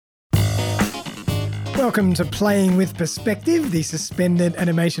Welcome to Playing with Perspective, the suspended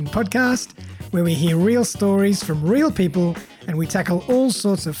animation podcast, where we hear real stories from real people and we tackle all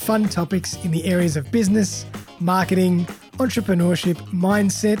sorts of fun topics in the areas of business, marketing, entrepreneurship,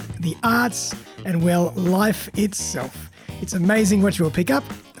 mindset, the arts, and, well, life itself. It's amazing what you will pick up.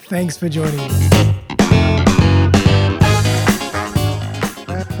 Thanks for joining us.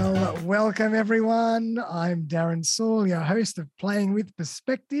 Welcome, everyone. I'm Darren Saul, your host of Playing with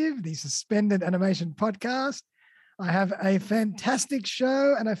Perspective, the suspended animation podcast. I have a fantastic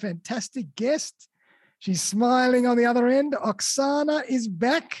show and a fantastic guest. She's smiling on the other end. Oksana is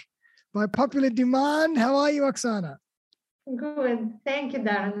back by popular demand. How are you, Oksana? Good. Thank you,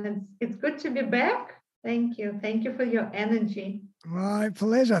 Darren. It's good to be back. Thank you. Thank you for your energy. My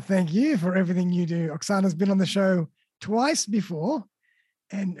pleasure. Thank you for everything you do. Oksana's been on the show twice before,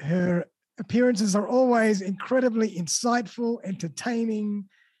 and her appearances are always incredibly insightful, entertaining,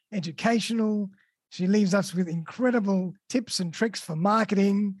 educational. She leaves us with incredible tips and tricks for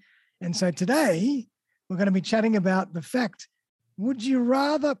marketing. And so today we're going to be chatting about the fact, would you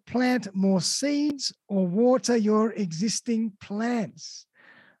rather plant more seeds or water your existing plants?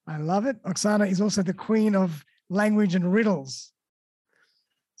 I love it. Oksana is also the queen of language and riddles.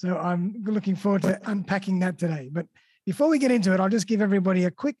 So I'm looking forward to unpacking that today. But before we get into it, I'll just give everybody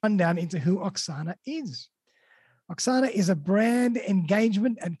a quick rundown into who Oksana is. Oksana is a brand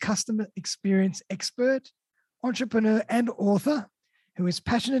engagement and customer experience expert, entrepreneur, and author who is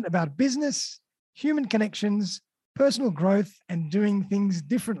passionate about business, human connections, personal growth, and doing things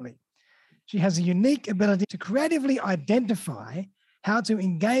differently. She has a unique ability to creatively identify how to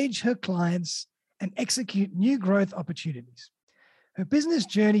engage her clients and execute new growth opportunities. Her business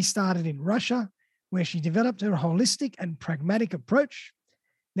journey started in Russia, where she developed her holistic and pragmatic approach.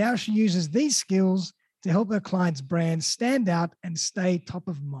 Now she uses these skills to help her clients' brands stand out and stay top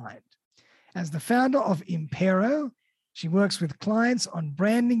of mind. As the founder of Impero, she works with clients on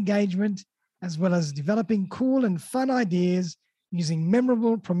brand engagement, as well as developing cool and fun ideas using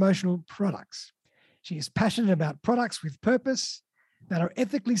memorable promotional products. She is passionate about products with purpose that are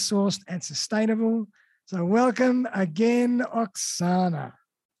ethically sourced and sustainable. So welcome again, Oksana.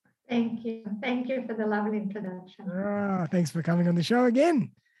 Thank you. Thank you for the lovely introduction. Thanks for coming on the show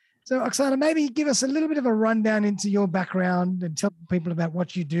again. So, Oksana, maybe give us a little bit of a rundown into your background and tell people about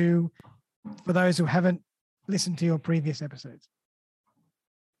what you do for those who haven't listened to your previous episodes.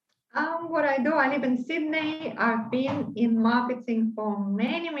 What I do, I live in Sydney. I've been in marketing for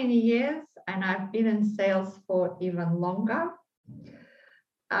many, many years, and I've been in sales for even longer.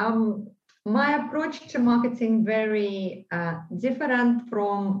 My approach to marketing very different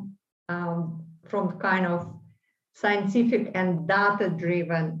from kind of scientific and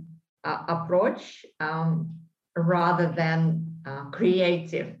data-driven approach rather than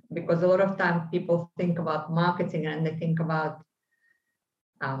creative, because a lot of times people think about marketing and they think about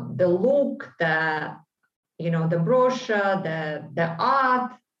the look, the brochure, the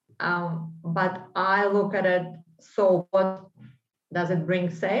art, but I look at it. So, what does it bring?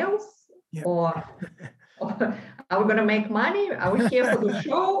 Sales, yep. or are we going to make money? Are we here for the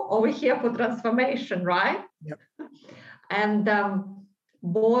show, or are we here for transformation, right? Yep. And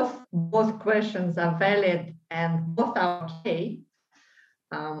both questions are valid and both are okay.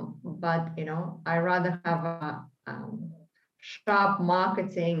 But I rather have a sharp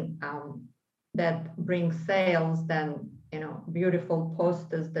marketing that brings sales than beautiful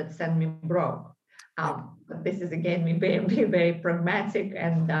posters that send me broke. But this is again me being very pragmatic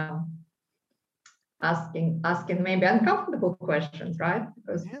and asking maybe uncomfortable questions, right?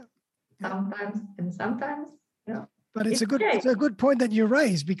 Because sometimes, But it's a good point that you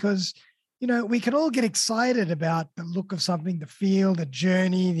raise, because we can all get excited about the look of something, the feel, the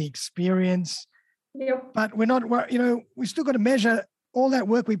journey, the experience. Yep. But we're not, we still got to measure all that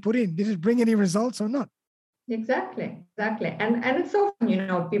work we put in. Did it bring any results or not? Exactly. And it's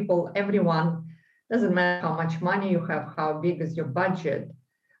often, everyone, doesn't matter how much money you have, how big is your budget.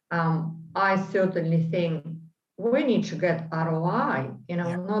 I certainly think we need to get ROI.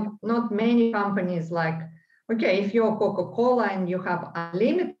 Not many companies like, okay, if you're Coca-Cola and you have a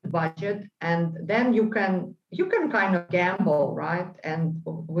limited budget, and then you can kind of gamble, right? And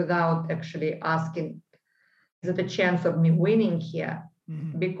without actually asking, is it a chance of me winning here?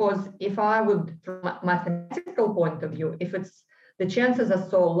 Mm-hmm. Because if I would, from a mathematical point of view, if the chances are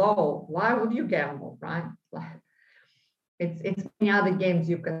so low, why would you gamble, right? It's many other games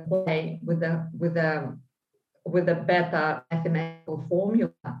you can play with a better mathematical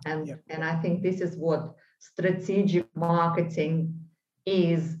formula, and I think this is what strategic marketing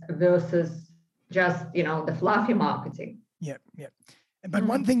is versus just the fluffy marketing. Yep. But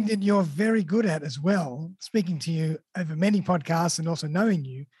one thing that you're very good at as well, speaking to you over many podcasts and also knowing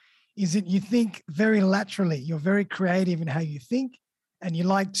you, is that you think very laterally. You're very creative in how you think, and you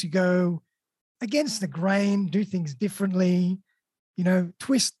like to go against the grain, do things differently,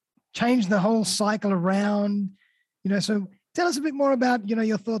 twist, change the whole cycle around, so tell us a bit more about,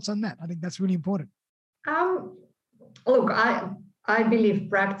 your thoughts on that. I think that's really important. Look, I believe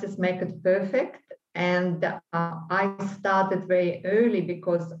practice makes it perfect. And I started very early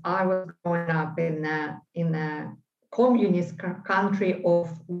because I was growing up in a communist country of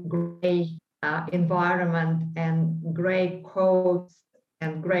gray environment and gray coats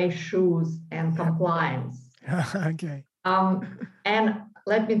and gray shoes and compliance. Okay. And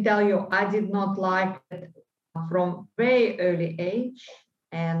let me tell you, I did not like it from very early age.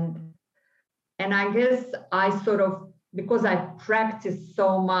 And I guess I because I practiced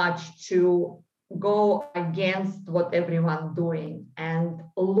so much to go against what everyone's doing and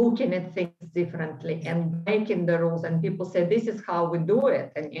looking at things differently and breaking the rules. And people say, this is how we do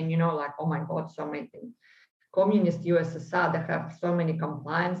it. And like, oh my God, so many things. Communist USSR, they have so many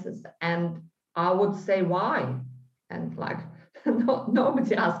compliances. And I would say, why? And like,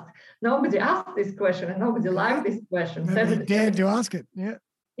 nobody asked this question, and nobody liked this question. Nobody dared to ask it. Yeah.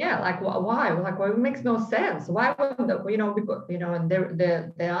 Yeah, like why? Like, well, it makes no sense. Why wouldn't because and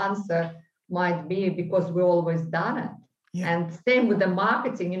the answer might be because we always done it. Yeah. And same with the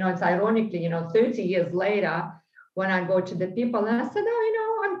marketing. It's ironically, 30 years later, when I go to the people and I said,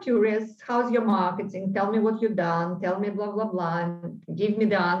 I'm curious, how's your marketing? Tell me what you've done. Tell me blah blah blah, and give me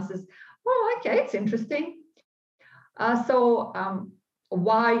the answers. Oh, okay, it's interesting. So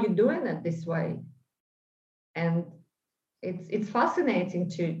why are you doing it this way? And it's fascinating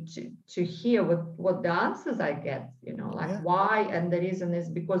to hear what the answers I get, why, and the reason is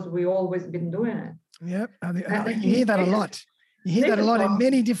because we always been doing it. Yep, you hear that a lot. You hear that a lot in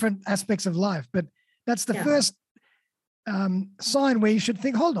many different aspects of life, but that's the first sign where you should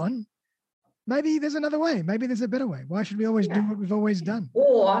think, hold on, maybe there's another way, maybe there's a better way. Why should we always do what we've always done?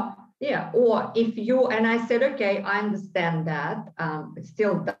 Or if you, and I said, okay, I understand that, it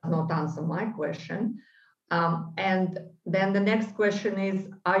still does not answer my question. And then the next question is,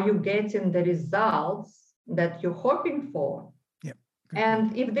 are you getting the results that you're hoping for? Yep.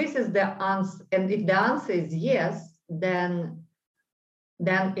 And if this is the answer, and if the answer is yes, then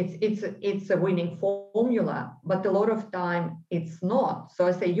it's a winning formula. But a lot of time it's not. So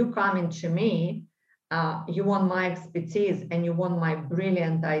I say, you come into me, you want my expertise and you want my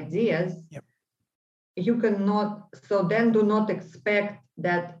brilliant ideas. Yep. You cannot. So then do not expect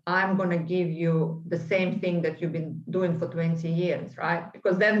that I'm going to give you the same thing that you've been doing for 20 years, right?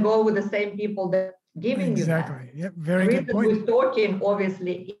 Because then go with the same people that giving you that. Exactly. Yep. Very good point. We're talking,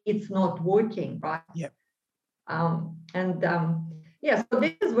 obviously, it's not working, right? Yep. So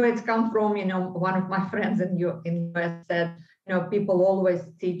this is where it's come from. One of my friends in US said, people always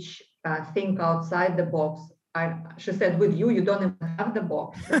teach think outside the box. She said, with you don't even have the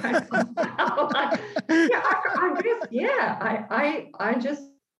box. Right? I just,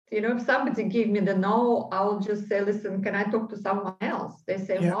 if somebody give me the no, I'll just say, listen, can I talk to someone else? They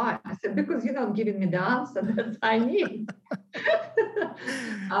say, why? I said, because you're not giving me the answer that I need.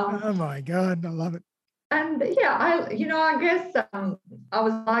 Oh my God, I love it. And I guess I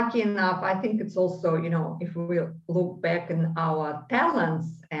was lucky enough. I think it's also, if we look back in our talents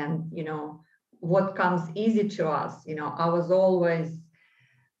and, what comes easy to us, I was always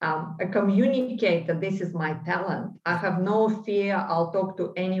a communicator. This is my talent. I have no fear. I'll talk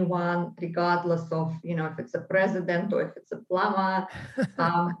to anyone, regardless of, if it's a president or if it's a plumber.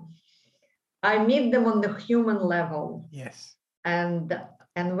 I meet them on the human level. Yes. And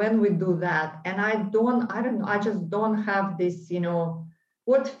when we do that, and I just don't have this,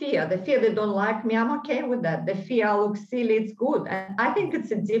 what fear? The fear they don't like me, I'm okay with that. The fear I look silly, it's good. And I think it's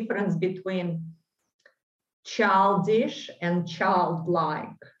a difference between childish and childlike,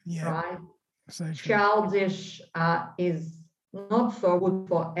 right? So childish is not so good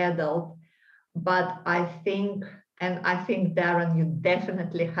for adult, but I think Darren, you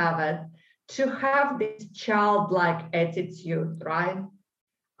definitely have it, to have this childlike attitude, right?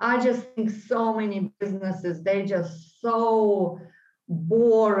 I just think so many businesses, they just so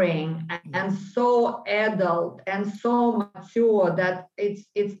boring and so adult and so mature that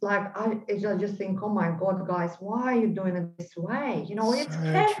it's like I just think, oh my God, guys, why are you doing it this way? It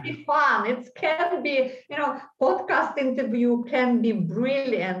can be fun. It can be, podcast interview can be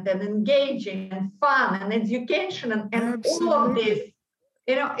brilliant and engaging and fun and education and all of this.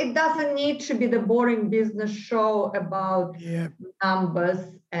 It doesn't need to be the boring business show about numbers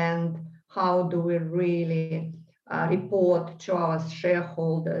and how do we really report to our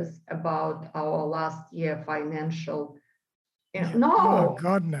shareholders about our last year financial. No. Oh,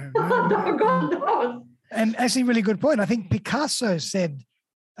 God, no. God knows. And actually, really good point. I think Picasso said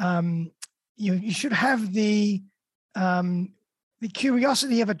you should have the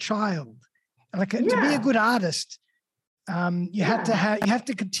curiosity of a child. Like to be a good artist, you have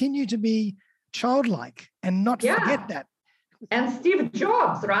to continue to be childlike and not forget that. And Steve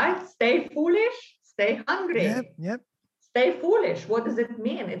Jobs, right? Stay foolish, stay hungry. Yep. Stay foolish. What does it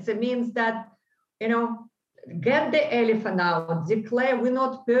mean? It means that, get the elephant out, declare we're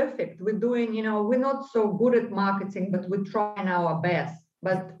not perfect. We're doing, we're not so good at marketing, but we're trying our best.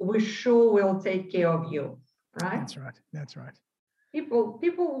 But we sure will take care of you, right? That's right. People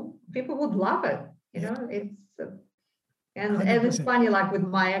would love it. It's and it's funny, like with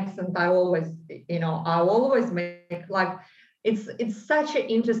my accent, I always make like it's such an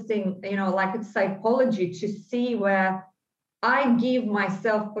interesting, like it's psychology to see where I give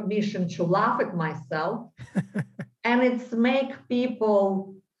myself permission to laugh at myself, and it's make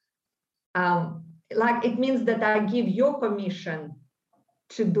people like it means that I give you permission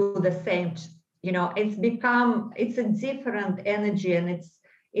to do the same. It's a different energy, and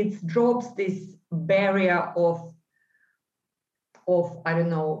it drops this barrier of I don't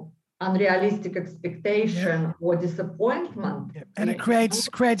know, unrealistic expectation or disappointment. And it creates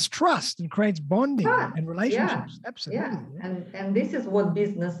trust and creates bonding and relationships. Absolutely. And this is what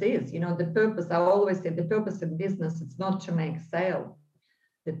business is. The purpose, I always say, the purpose in business, it's not to make sale.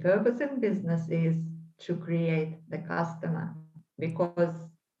 The purpose in business is to create the customer, because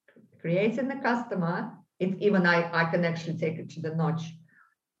creating the customer, it's even I can actually take it to the notch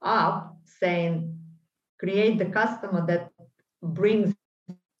up, saying create the customer that brings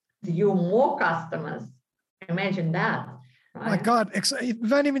you more customers. Imagine that. Right? My God,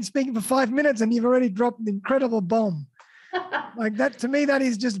 we've only been speaking for 5 minutes and you've already dropped an incredible bomb. Like that, to me, that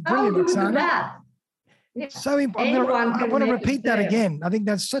is just brilliant, Oksana. That? Yeah. So important. I want to repeat that again. I think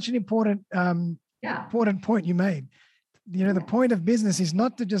that's such an important point you made. The point of business is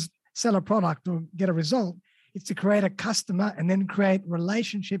not to just sell a product or get a result. It's to create a customer and then create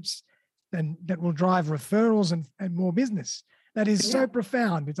relationships that will drive referrals and more business. That is so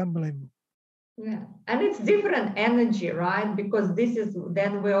profound. It's unbelievable. Yeah. And it's different energy, right? Because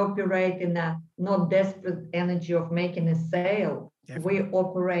then we operate in a not desperate energy of making a sale.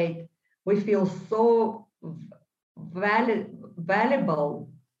 Definitely. We feel so valuable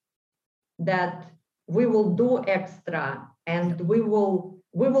that we will do extra, and we will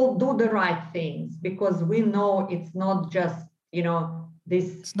do the right things, because we know it's not just,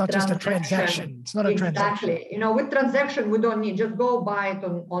 this. It's not just a transaction. It's not a transaction. Exactly. With transaction, we don't need, just go buy it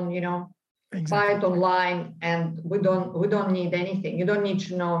on buy it online, and we don't need anything. You don't need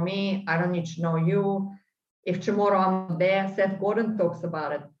to know me. I don't need to know you. If tomorrow I'm there, Seth Godin talks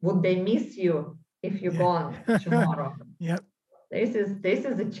about it. Would they miss you if you're gone tomorrow? Yep. This is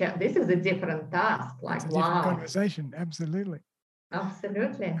a different task. Like, it's a different conversation. Absolutely.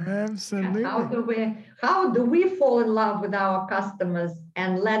 Absolutely. How do we fall in love with our customers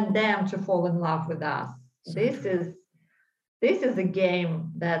and let them to fall in love with us? So this is a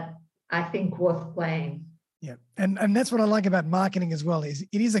game that I think worth playing. Yeah. And that's what I like about marketing as well, is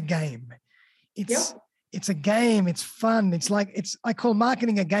it is a game. It's a game, it's fun. I call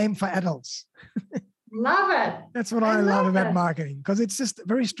marketing a game for adults. Love it. That's what I love about marketing, because it's just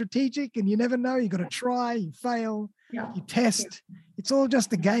very strategic and you never know. You got to try, you fail, you test. It's all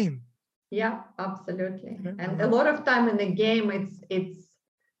just a game. Yeah, absolutely. And a lot of time in the game, it's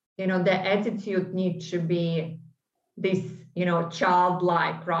the attitude needs to be this,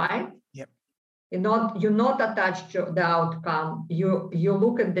 childlike, right? Yep. You're not attached to the outcome. You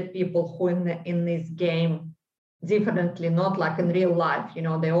look at the people who in this game differently, not like in real life.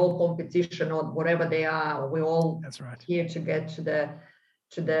 They're all competition or whatever they are. We're all here to get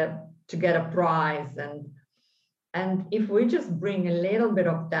to get a prize. And if we just bring a little bit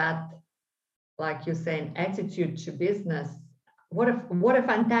of that, like you're saying, attitude to business, what a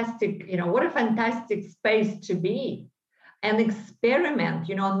fantastic space to be and experiment,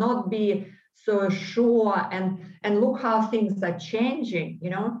 not be so sure and look how things are changing,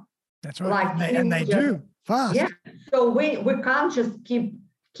 That's right. And they do fast. Yeah. So we can't just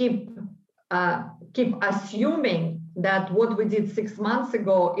keep assuming that what we did 6 months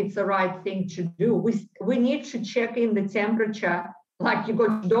ago, it's the right thing to do. We need to check in the temperature, like you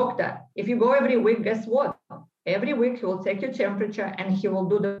go to doctor. If you go every week, guess what? Every week he will take your temperature and he will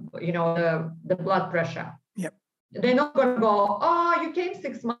do the blood pressure. Yep. they're not going to go, oh, you came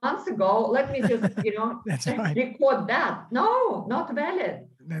 6 months ago. Let me just, That's right. record that. No, not valid.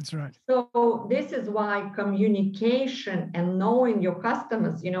 That's right. So this is why communication and knowing your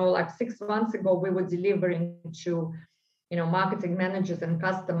customers, like 6 months ago, we were delivering to, marketing managers and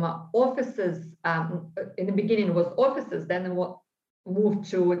customer offices. In the beginning, it was offices, then it moved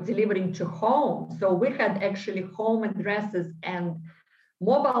to delivering to home. So we had actually home addresses and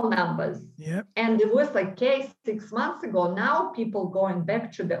mobile numbers. Yep. And it was like case 6 months ago. Now people going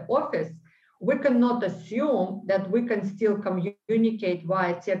back to the office, we cannot assume that we can still communicate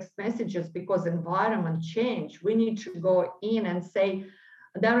via text messages because environment change. We need to go in and say,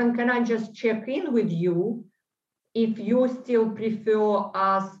 Darren, can I just check in with you if you still prefer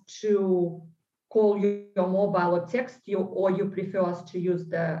us to call you your mobile or text you, or you prefer us to use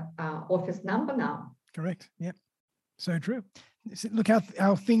the office number now? Correct. Yep. So true. Look how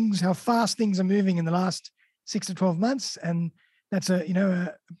fast things are moving in the last 6 to 12 months. And that's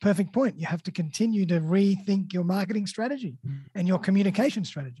a perfect point. You have to continue to rethink your marketing strategy and your communication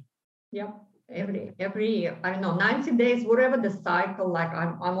strategy. Yeah. Every I don't know, 90 days, whatever the cycle, like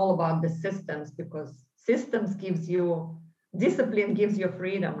I'm all about the systems, because systems gives you discipline, gives you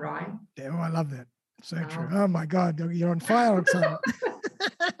freedom, right? Yeah, I love that. So true. Oh my God, you're on fire, Oksana.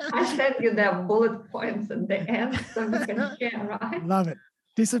 I sent you the bullet points at the end so we can share, right? Love it.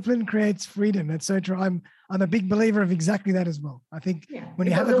 Discipline creates freedom. That's so true. I'm a big believer of exactly that as well. I think when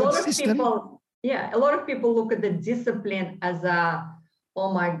you have a good system. A lot of people look at the discipline as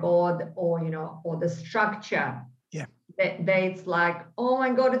oh my God, or the structure. Yeah. It's like, oh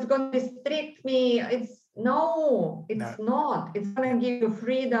my God, it's going to restrict me. It's not. It's going to give you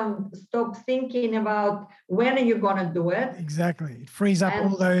freedom. Stop thinking about when are you going to do it. Exactly. It frees up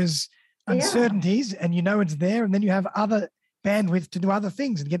all those uncertainties, and it's there, and then you have other bandwidth to do other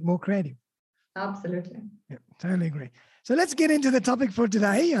things and get more creative. Absolutely. Yeah, totally agree. So let's get into the topic for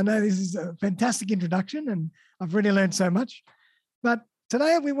today. I know this is a fantastic introduction and I've really learned so much. But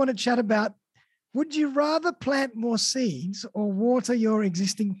today we want to chat about, would you rather plant more seeds or water your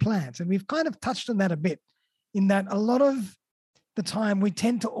existing plants? And we've kind of touched on that a bit, in that a lot of the time we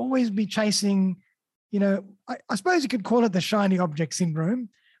tend to always be chasing, I suppose you could call it the shiny object syndrome.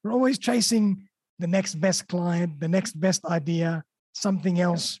 We're always chasing the next best client, the next best idea, something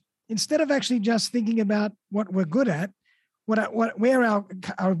else, instead of actually just thinking about what we're good at, where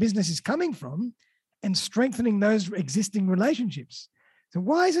our business is coming from, and strengthening those existing relationships. So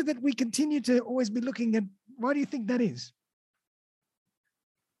why is it that we continue to always be looking at, why do you think that is?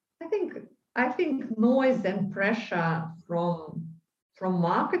 I think noise and pressure from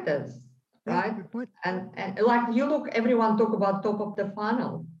marketers, right? Good point. And like everyone talk about top of the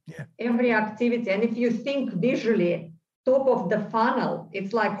funnel. Yeah. Every activity. And if you think visually, top of the funnel,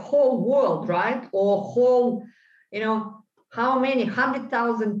 it's like whole world, right? Or whole, how many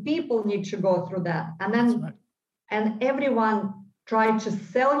 100,000 people need to go through that. And then, right. And everyone try to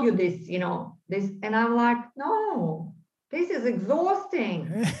sell you this, this. And I'm like, no, this is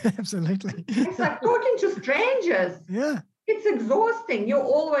exhausting. Absolutely. It's like talking to strangers. Yeah. It's exhausting. You're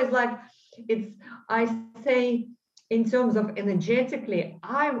always like, I say, in terms of energetically,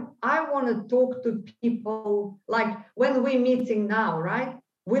 I want to talk to people like when we're meeting now, right?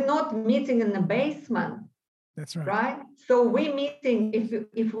 We're not meeting in the basement. That's right. Right? So we're meeting,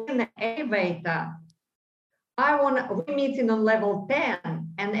 if we're in the elevator, we're meeting on level 10,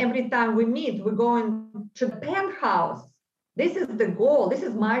 and every time we meet, we're going to the penthouse. This is the goal. This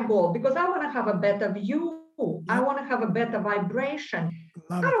is my goal, because I want to have a better view. Yep. I want to have a better vibration.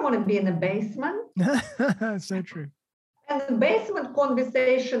 I don't want to be in the basement. So true. And the basement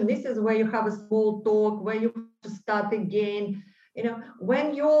conversation, this is where you have a small talk, where you start again.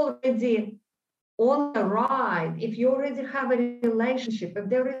 When you're already on the ride, if you already have a relationship, if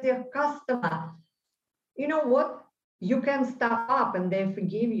there is a customer, you know what? You can step up and they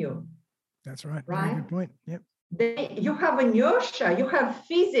forgive you. That's right. Right? Very good point. Yep. You have inertia, you have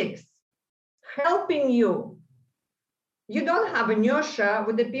physics helping you. You don't have inertia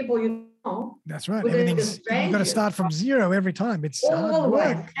with the people you know. That's right. You've got to start from zero every time. It's hard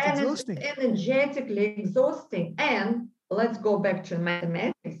work. It's exhausting. It's energetically exhausting. And let's go back to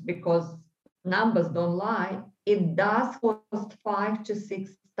mathematics, because numbers don't lie. It does cost 5 to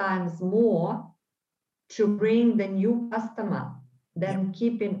 6 times more to bring the new customer than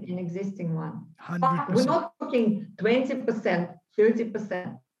keeping an existing one. 100%. We're not talking 20%,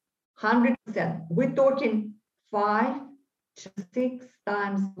 30%, 100%. We're talking 5 to 6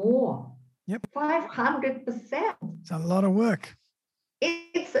 times more. Yep. 500%. It's a lot of work.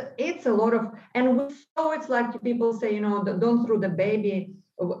 It's a lot of, and so it's like people say, don't throw the baby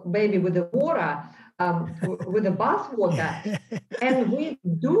with the water. with the bath water. And we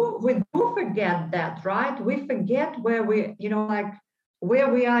do forget that, right? We forget where we, like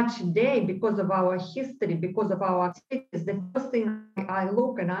where we are today because of our history, because of our activities. The first thing I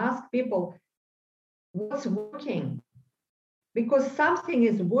look and ask people, what's working? Because something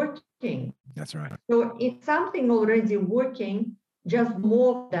is working. That's right. So if something already working, just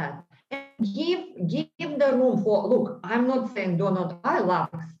more of that. And give the room for, look, I'm not saying do not, I love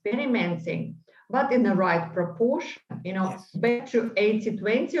experimenting, but in the right proportion, Yes. back to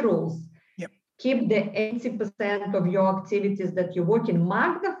 80-20 rules. Yep. Keep the 80% of your activities that you work in,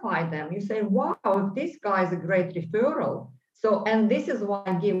 magnify them. You say, wow, this guy is a great referral. So, and this is why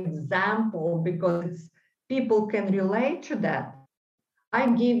I give example, because people can relate to that. I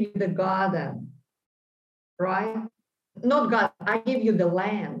give you the garden, right? Not garden, I give you the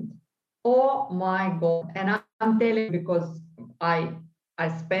land. Oh my God. And I'm telling you, because I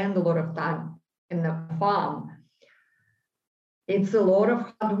spend a lot of time in the farm. It's a lot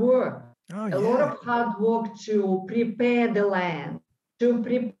of hard work. Oh, a lot of hard work to prepare the land, to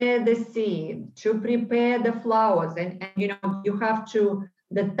prepare the seed, to prepare the flowers. And you have to,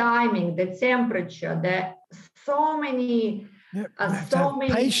 the timing, the temperature, so many, so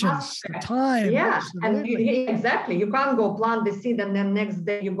many patience, aspects. time. Yeah, absolutely. and exactly. You can't go plant the seed and then next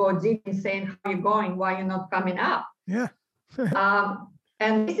day you go digging saying, how are you going? Why are you not coming up? Yeah.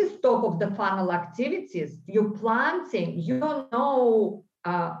 And this is top of the funnel activities. You're planting, you don't know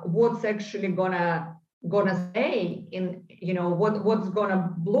what's actually gonna stay in, what's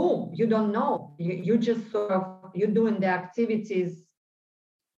gonna bloom. You don't know. You just sort of, you're doing the activities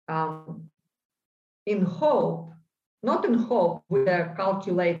in hope, not in hope, with a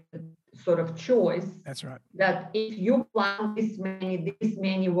calculated sort of choice. That's right. That if you plant this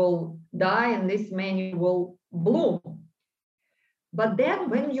many will die and this many will bloom. But then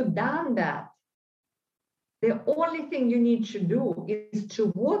when you've done that, the only thing you need to do is to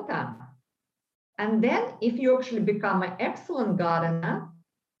water. And then if you actually become an excellent gardener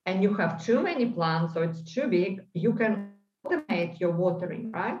and you have too many plants or it's too big, you can automate your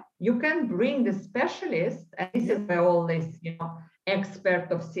watering, right? You can bring the specialist, and this is where all this,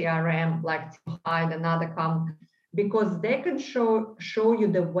 expert of CRM like Tim Hyde and other come, because they can show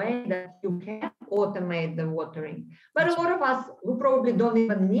you the way that you can automate the watering. But a lot of us, we probably don't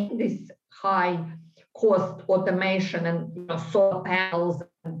even need this high cost automation and solar panels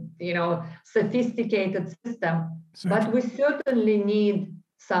and sophisticated system. But we certainly need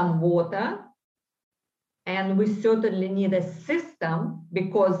some water, and we certainly need a system,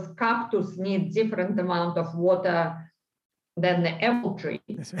 because cactus need different amount of water than the apple tree.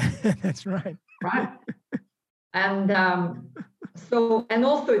 That's right. Right. And so, and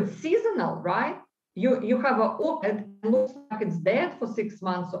also it's seasonal, right? You have a orchid, it looks like it's dead for 6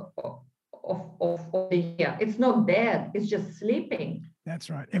 months of the year. It's not dead, it's just sleeping. That's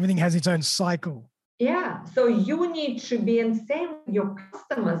right. Everything has its own cycle. Yeah. So you need to be, and same with your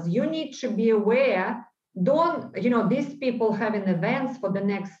customers, you need to be aware. Don't, these people having events for the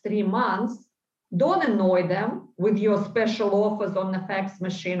next 3 months, don't annoy them with your special offers on the fax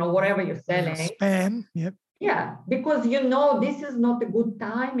machine or whatever you're selling. Spam. Yep. Yeah, because this is not a good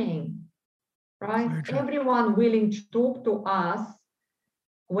timing, right? Everyone willing to talk to us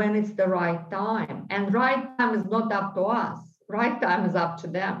when it's the right time. And right time is not up to us. Right time is up to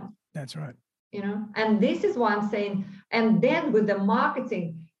them. That's right. And this is why I'm saying, and then with the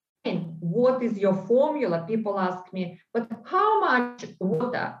marketing, what is your formula? People ask me, but how much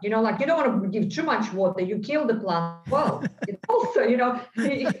water? You don't want to give too much water, you kill the plant. Well, it's also, you don't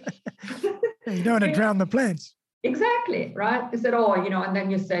want to drown the plants. Exactly, right? They said, and then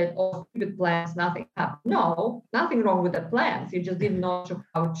you said, stupid plants, nothing happened. No, nothing wrong with the plants. You just didn't know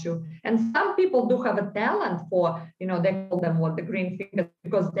how to. And some people do have a talent for, they call them the green fingers,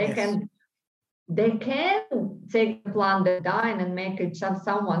 because they can take the plant that died and make it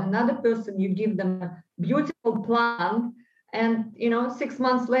someone. Another person, you give them a beautiful plant, and 6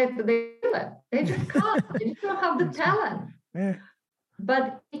 months later they kill it. They just can't. They just don't have the talent. Yeah.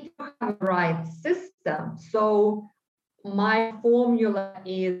 But if you have the right system, so my formula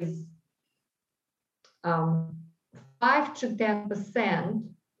is 5 to 10%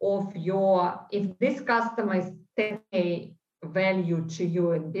 of your, if this customer is 10K value to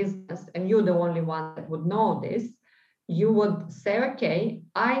you in business, and you're the only one that would know this, you would say, okay,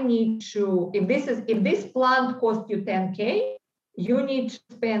 I need to, if this plant costs you 10K, you need to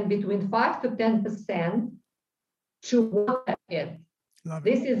spend between 5 to 10% to water it.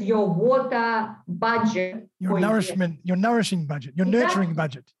 This is your water budget. Your nourishment, your nourishing budget, your nurturing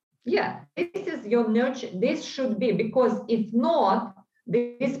budget. Yeah, this is your nurture. This should be, because if not,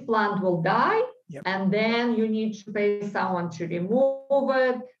 this plant will die Yep. And then you need to pay someone to remove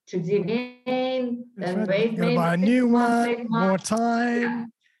it, to dig in, That's then right. wait You gotta maybe buy a 6 new months, one, 8 more months.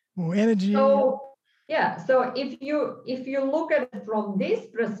 time, more energy. So yeah, so if you look at it from this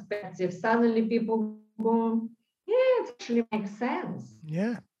perspective, suddenly people go, yeah, it actually makes sense.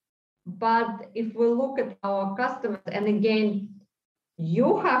 Yeah. But if we look at our customers, and again, you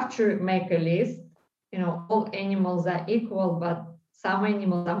have to make a list. You know, all animals are equal, but some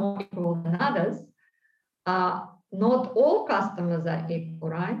animals are more equal than others. Not all customers are equal,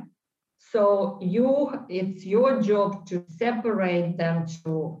 right? So it's your job to separate them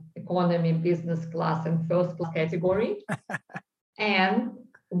to economy, business class, and first class category, and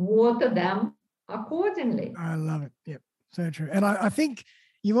water them accordingly. I love it. Yep. So true. And I think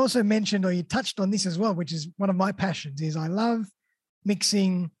you also mentioned, or you touched on this as well, which is one of my passions, is I love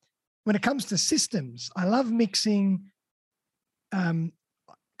mixing, when it comes to systems, I love mixing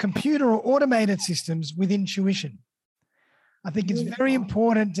computer or automated systems with intuition. I think it's very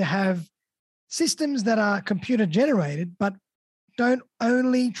important to have systems that are computer generated, but don't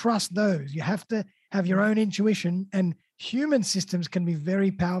only trust those. You have to have your own intuition, and human systems can be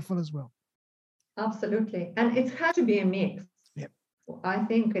very powerful as well. Absolutely. And it has to be a mix. Yep. I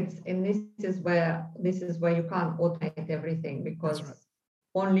think this is where you can't automate everything, because right.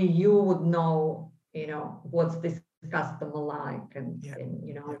 only you would know, what's this customer like, and, Yep. and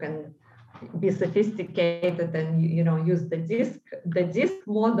you can be sophisticated and use the disc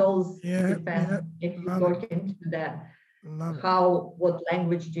models. Depends if you're talking to that. What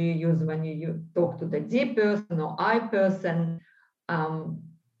language do you use when you talk to the D person or I person?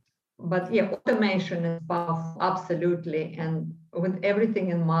 But yeah, automation is powerful, absolutely. And with everything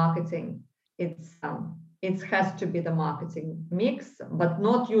in marketing, it has to be the marketing mix, but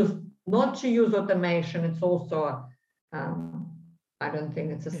not to use automation. It's also I don't think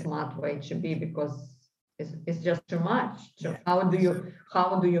it's a smart way to be, because it's just too much. So how do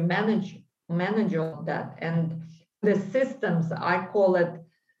you manage all of that? And the systems, I call it,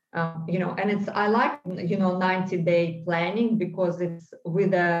 and I like 90-day planning, because it's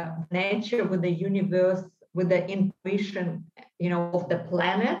with the nature, with the universe, with the intuition, of the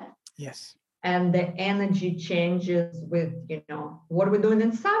planet. Yes. And the energy changes with, what are we doing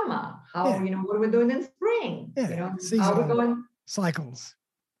in summer? What are we doing in spring? How are we going? Cycles.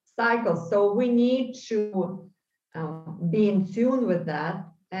 So we need to be in tune with that,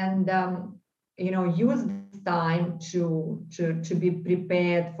 and use this time to be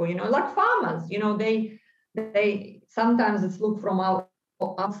prepared for, like farmers. They sometimes it's look from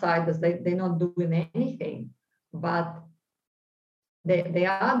outsiders, they're not doing anything, but they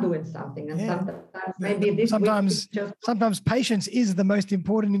are doing something, and sometimes maybe this sometimes patience is the most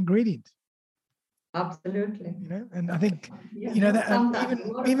important ingredient. Absolutely. And I think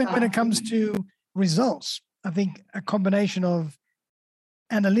that even when it comes to results, I think a combination of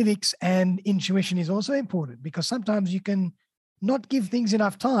analytics and intuition is also important, because sometimes you can not give things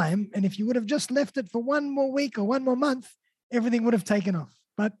enough time, and if you would have just left it for one more week or one more month, everything would have taken off.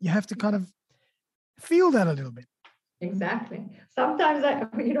 But you have to kind of feel that a little bit. Exactly. Sometimes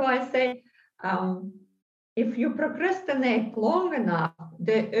I say, if you procrastinate long enough,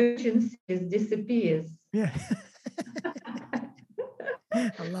 the urgency disappears. Yeah.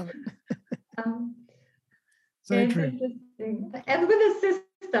 I love it. So true. Interesting. And with the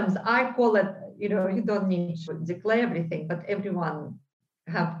systems, I call it, you don't need to declare everything, but everyone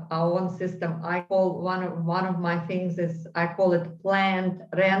have our own system. I call one of my things is, I call it planned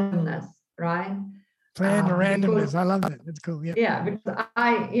randomness, right? Planned randomness. I love that. That's cool. Yeah. Yeah, because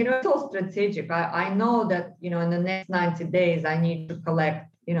it's all strategic. I know that, in the next 90 days, I need to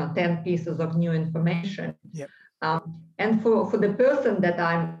collect, 10 pieces of new information. Yep. And for the person that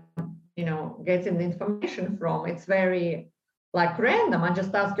I'm, getting the information from, it's very like random. I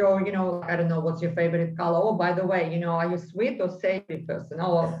just ask you, I don't know, what's your favorite color? Oh, by the way, are you sweet or savory person?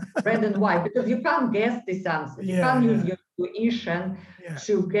 Or red and white, because you can't guess this answer. You can't use your intuition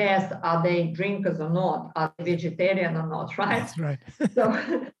to guess, are they drinkers or not? Are they vegetarian or not, right? That's right. So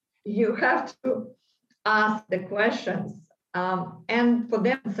you have to ask the questions. And for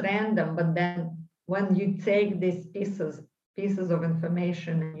them, it's random. But then when you take these pieces of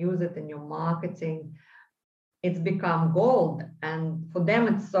information and use it in your marketing, it's become gold. And for them,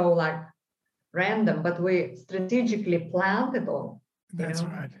 it's so like random, but we strategically planned it all. That's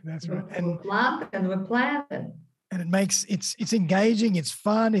right. That's right. And we planned it. And it makes it's engaging, it's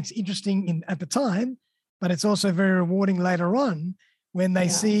fun, it's interesting at the time, but it's also very rewarding later on when they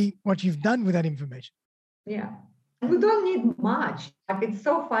see what you've done with that information. Yeah. We don't need much. Like, it's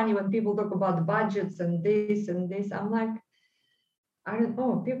so funny when people talk about budgets and this and this. I'm like, I don't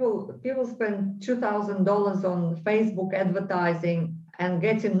know, people spend $2,000 on Facebook advertising and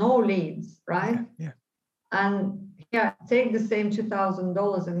getting no leads, right? Yeah. And yeah, take the same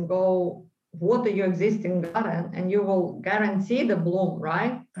 $2,000 and go water your existing garden, and you will guarantee the bloom,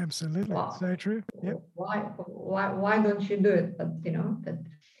 right? Absolutely. Wow. So true. Yep. Why don't you do it? But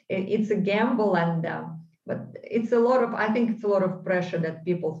it's a gamble, and but it's a lot of, I think it's a lot of pressure that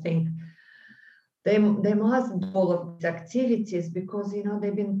people think they must do all of these activities because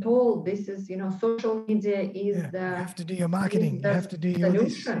they've been told this is social media is You the have to do your marketing. You have to do your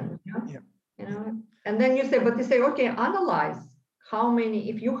this. solution. Yep. And then you say, okay, analyze how many.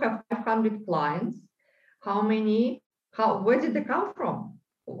 If you have 500 clients, where did they come from?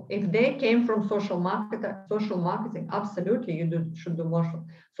 If they came from social marketing, absolutely, should do more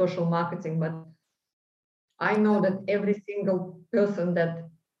social marketing. But I know that every single person that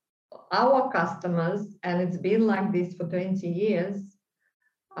our customers, and it's been like this for 20 years,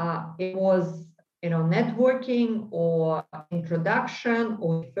 it was networking or introduction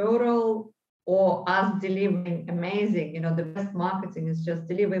or referral or us delivering amazing, the best marketing is just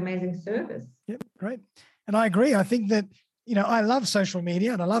deliver amazing service. Yep, great. And I agree. I think that, I love social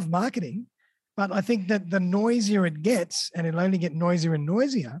media and I love marketing, but I think that the noisier it gets, and it'll only get noisier and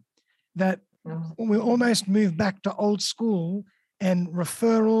noisier, that we'll almost move back to old school, and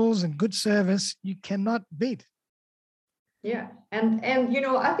referrals and good service you cannot beat. Yeah. And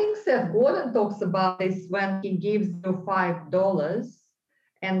I think Seth Godin talks about this when he gives you $5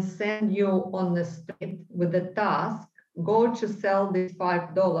 and send you on the street with the task, go to sell this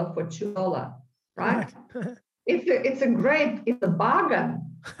 $5 for $2, right? It's a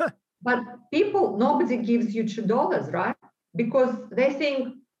bargain. But nobody gives you $2, right? Because they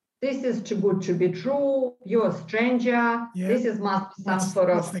think this is too good to be true. You're a stranger. Yeah. This must be some sort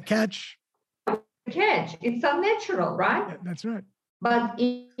of. What's the catch? Catch. It's unnatural, right? Yeah, that's right. But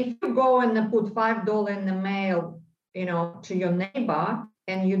if you go and put $5 in the mail, to your neighbor,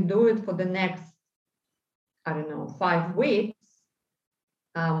 and you do it for the next, 5 weeks,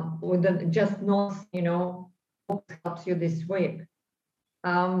 with just not, helps you this week.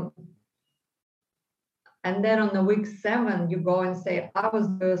 And then on the week 7, you go and say, I was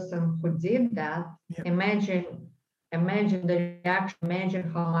the person who did that. Yep. Imagine the reaction, imagine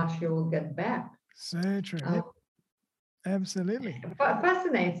how much you will get back. So true. Yep. Absolutely.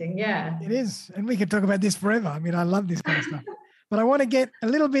 Fascinating, yeah. It is. And we could talk about this forever. I mean, I love this kind of stuff. But I want to get a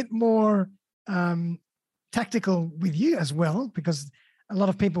little bit more tactical with you as well, because a lot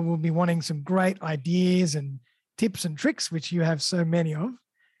of people will be wanting some great ideas and tips and tricks, which you have so many of.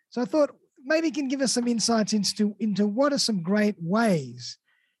 So I thought maybe you can give us some insights into what are some great ways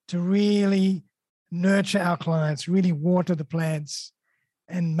to really nurture our clients, really water the plants,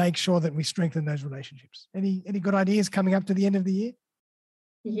 and make sure that we strengthen those relationships. Any good ideas coming up to the end of the year?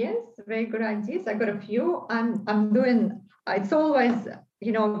 Yes, very good ideas. I got a few. I'm doing. It's always,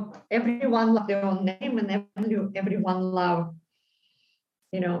 everyone loves their own name, and everyone loves,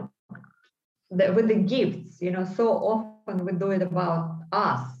 with the gifts. So often we do it about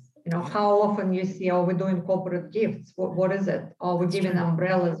us. How often you see, we're doing corporate gifts. What is it? We're giving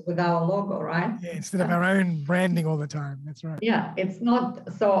umbrellas with our logo, right? Yeah, instead of our own branding all the time. That's right. Yeah, it's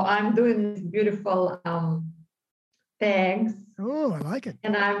not. So I'm doing these beautiful tags. Oh, I like it.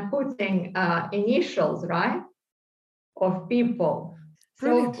 And I'm putting initials, right, of people.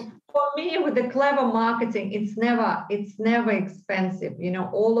 Brilliant. So for me, with the clever marketing, it's never expensive.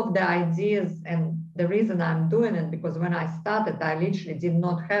 All of the ideas, and the reason I'm doing it, because when I started, I literally did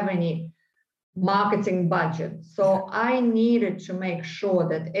not have any marketing budget. So I needed to make sure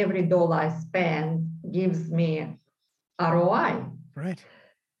that every dollar I spend gives me ROI. Right.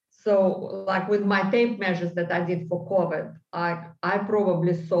 So like with my tape measures that I did for COVID, I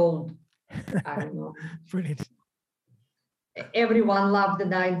probably sold, I don't know. Brilliant. Everyone loved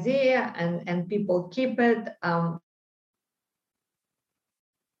the idea, and people keep it.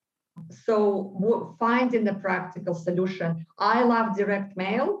 So finding the practical solution. I love direct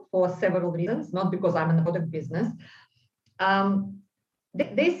mail for several reasons, not because I'm in the product business.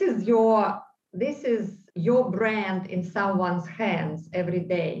 This is your brand in someone's hands every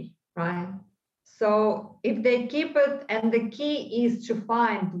day, right? So if they keep it, and the key is to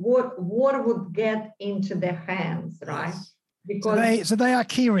find what would get into their hands, right? Yes. Because so they are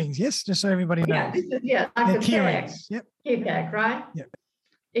key rings, yes? Just so everybody knows. Like key rings. Yep. Key tag, right? Yep.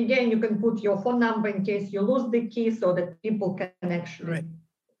 Again, you can put your phone number in case you lose the key, so that people can actually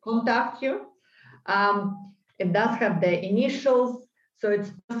contact you. It does have the initials, so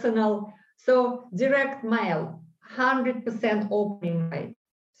it's personal. So direct mail, 100% opening rate.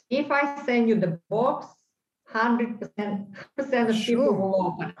 If I send you the box, 100% of people Sure. will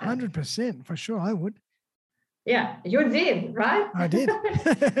open it. 100%, for sure, I would. Yeah, you did, right? I did.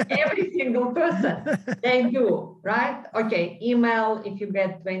 Every single person, they do, right? Okay, email, if you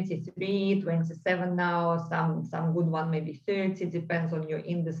get 23, 27 now, some good one, maybe 30, depends on your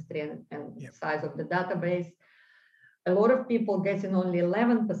industry and Yep. size of the database. A lot of people getting only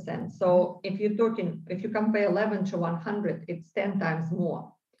 11%. So if you compare 11 to 100, it's 10 times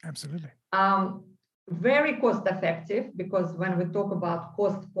more. Absolutely. Very cost effective, because when we talk about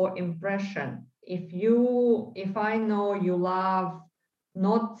cost per impression, if I know you love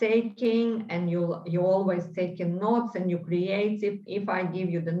note taking and you always taking notes and you're creative, if I give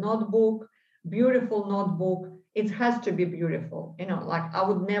you the notebook, beautiful notebook, it has to be beautiful. Like I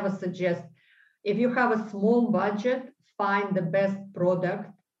would never suggest, if you have a small budget, find the best product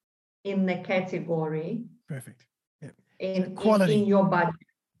in the category. Perfect. Yep. In your budget.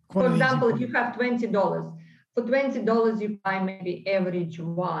 For Quality example, if you have $20, for $20 you buy maybe average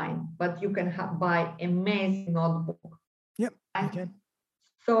wine, but you can buy amazing notebook. Yep, you can.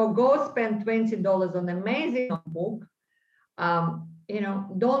 So go spend $20 on amazing notebook.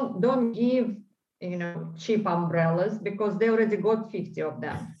 Don't give cheap umbrellas, because they already got 50 of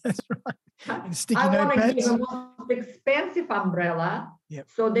them. That's right. And sticky I want to give notepads. a most expensive umbrella. Yep.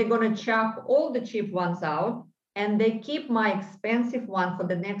 So they're going to chuck all the cheap ones out, and they keep my expensive one for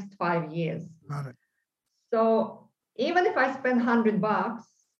the next 5 years. Love it. So even if I spend $100,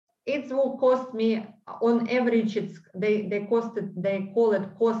 it will cost me on average. They call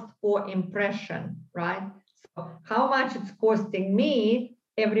it cost per impression, right? So how much it's costing me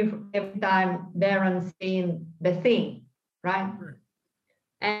every time Darren's seeing the thing, right? Right.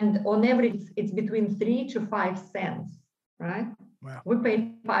 And on average, it's between 3 to 5 cents, right? Wow. We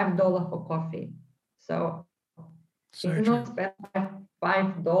pay $5 for coffee. So if you don't spend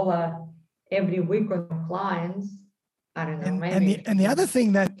 $5 every week on clients, I don't know, maybe. And the other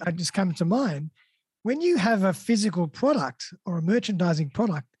thing that just comes to mind, when you have a physical product or a merchandising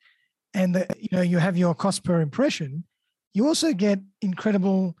product, and you have your cost per impression, you also get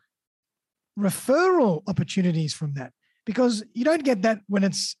incredible referral opportunities from that, because you don't get that when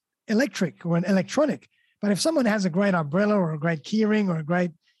it's electric or an electronic. But if someone has a great umbrella or a great keyring or a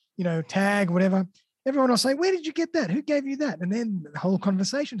great, tag, whatever, everyone will say, "Where did you get that? Who gave you that?" And then the whole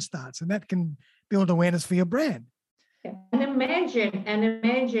conversation starts, and that can build awareness for your brand. And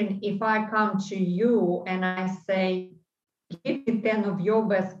imagine if I come to you and I say, give me 10 of your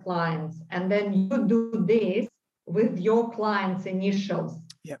best clients, and then you do this with your clients' initials.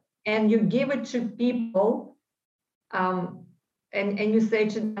 Yep. And you give it to people, and you say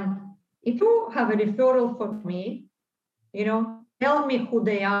to them, if you have a referral for me, tell me who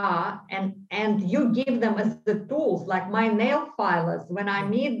they are, and you give them as the tools, like my nail filers. When I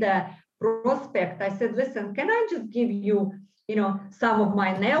meet the prospect, I said, listen, can I just give you, some of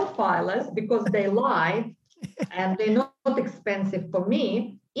my nail filers, because they lie and they're not expensive for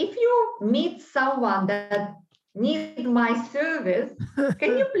me. If you meet someone that needs my service,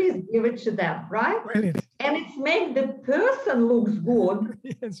 can you please give it to them, right? Brilliant. And it's make the person looks good.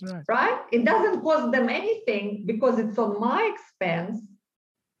 That's right. Right? It doesn't cost them anything, because it's on my expense.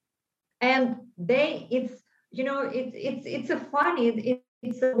 And it's a funny,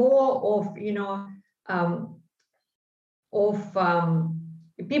 it's a law of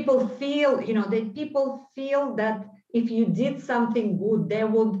people feel, people feel that if you did something good, they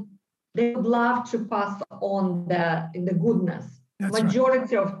would love to pass on the goodness. That's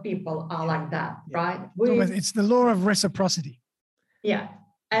Majority of people are like that, right? It's the law of reciprocity. Yeah,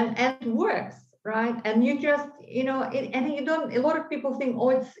 and it works, right? And you just, and you don't. A lot of people think,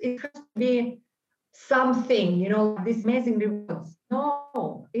 oh, it has to be something, these amazing rewards.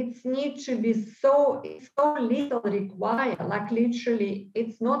 No, it needs to be so little required. Like literally,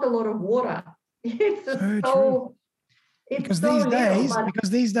 it's not a lot of water. It's True. Because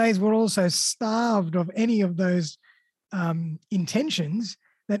these days we're also starved of any of those intentions,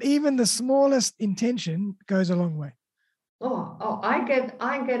 that even the smallest intention goes a long way. Oh, I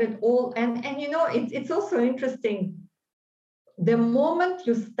get it all. And it's also interesting. The moment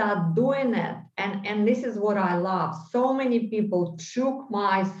you start doing it, and this is what I love, so many people took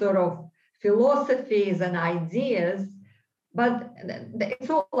my sort of philosophies and ideas, but it's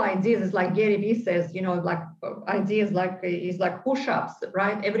all ideas. It's like Gary Vee says, like ideas is like push-ups,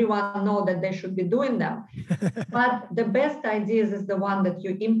 right? Everyone know that they should be doing them. But the best ideas is the one that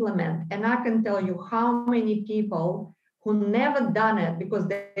you implement. And I can tell you how many people who never done it because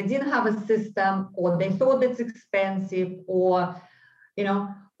they didn't have a system, or they thought it's expensive, or,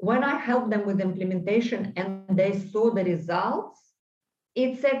 when I helped them with implementation and they saw the results,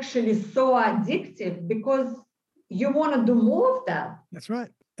 it's actually so addictive because you want to do more of that. That's right.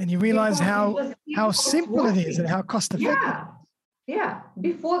 And you realize how simple it is and how cost effective. Yeah. Yeah.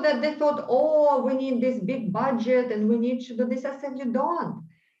 Before that, they thought, oh, we need this big budget and we need to do this. I said, you don't.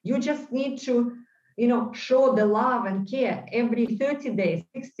 You just need to, show the love and care every 30 days,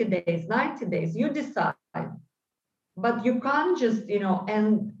 60 days, 90 days. You decide. But you can't just,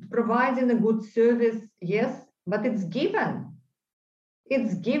 and providing a good service, yes, but it's given.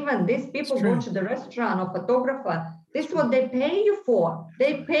 It's given. These people go to the restaurant or photographer. This is what they pay you for.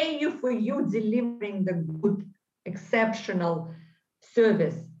 They pay you for you delivering the good, exceptional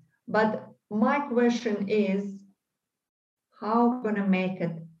service. But my question is, how are we going to make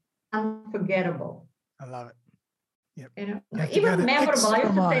it unforgettable? I love it. Yep. Even memorable. I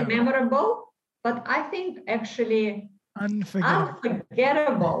used to say memorable, but I think actually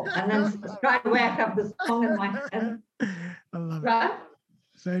unforgettable. And then right away I have the song in my head. I love it.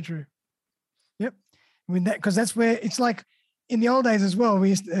 So true. Yep. I mean, because that's where it's like in the old days as well. We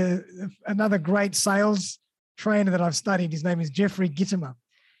used another great sales trainer that I've studied. His name is Jeffrey Gitomer,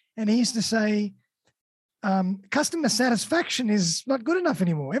 and he used to say, customer satisfaction is not good enough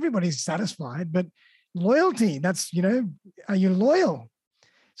anymore. Everybody's satisfied, but loyalty, that's, are you loyal?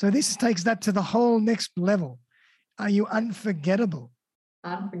 So this takes that to the whole next level. Are you unforgettable?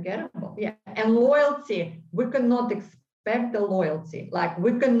 Unforgettable, yeah. And loyalty, we cannot expect the loyalty. Like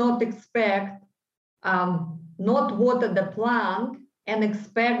we cannot expect not water the plant and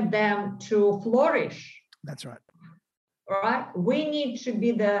expect them to flourish. That's right. All right. We need to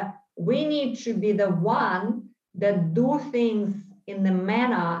be the one that do things in the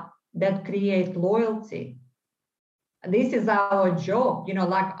manner that create loyalty. This is our job,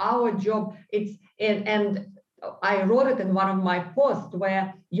 like our job. And I wrote it in one of my posts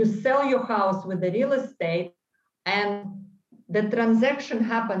where you sell your house with the real estate and the transaction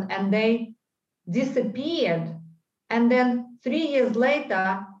happened and they disappeared. And then 3 years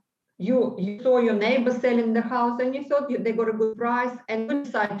later, you saw your neighbor selling the house and you thought they got a good price and you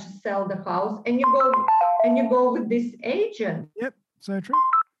decide to sell the house and you go with this agent. Yep, so true.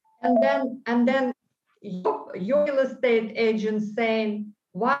 And then your real estate agent saying,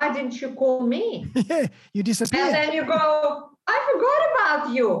 why didn't you call me? Yeah, you disappeared. And then you go, I forgot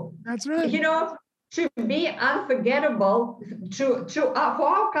about you. That's right. To be unforgettable, for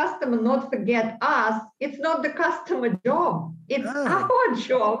our customer not forget us, it's not the customer job. It's our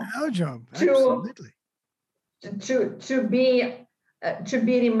job. Our job, absolutely. To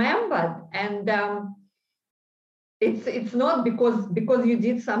be remembered, and it's not because you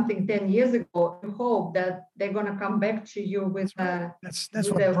did something 10 years ago. You hope that they're going to come back to you with that's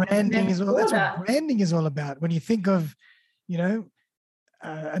what branding is all. That's what branding is all about. When you think of,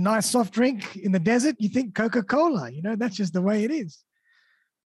 a nice soft drink in the desert, you think Coca-Cola. That's just the way it is.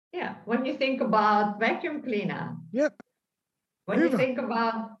 Yeah. When you think about vacuum cleaner. Yep. When you think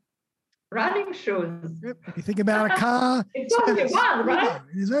about running shoes. Yep. You think about a car. It's only one, right?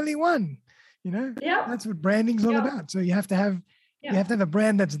 There's only one. Yeah. That's what branding's all about. So you have to have a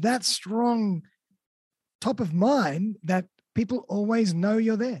brand that's that strong, top of mind, that people always know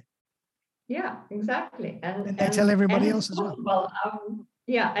you're there. Yeah, exactly. And they tell everybody else as well.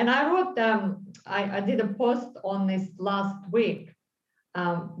 And I wrote, I did a post on this last week,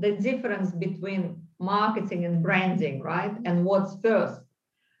 the difference between marketing and branding, right? And what's first.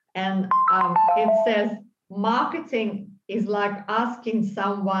 And it says marketing is like asking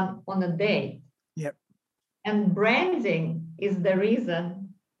someone on a date. Yep. And branding is the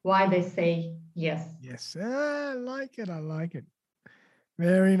reason why they say yes. Yes, I like it.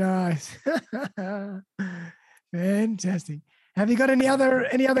 Very nice. Fantastic. Have you got any other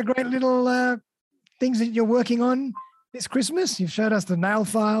great little things that you're working on this Christmas? You've showed us the nail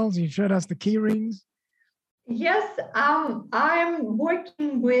files. You've showed us the key rings. Yes, I'm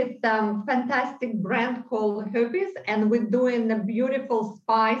working with a fantastic brand called Herpes, and we're doing the beautiful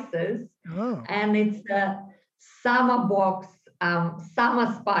spices. Oh. And it's a summer box,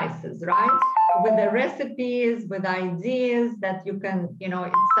 summer spices, right? With the recipes, with ideas that you can,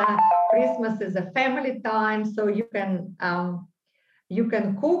 Christmas is a family time, so you can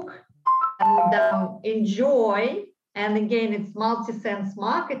cook and enjoy. And again, it's multi-sense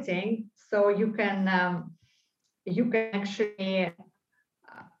marketing, so you can actually,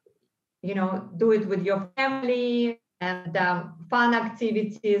 do it with your family and fun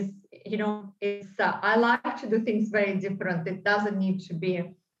activities. I like to do things very different. It doesn't need to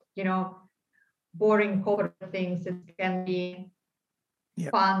be, boring corporate things. It can be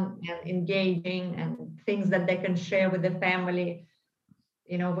fun and engaging and things that they can share with the family.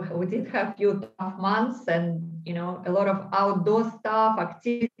 we did have few tough months, and a lot of outdoor stuff,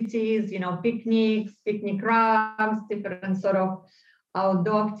 activities, picnics, picnic rugs, different sort of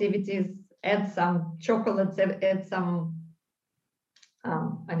outdoor activities. Add some chocolates, add some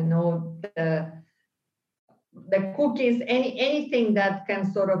I don't know, the cookies, anything that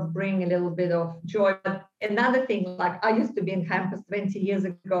can sort of bring a little bit of joy. But another thing, like I used to be in campus 20 years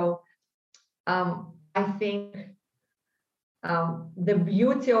ago. I think the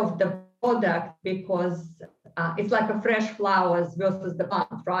beauty of the product, because it's like a fresh flowers versus the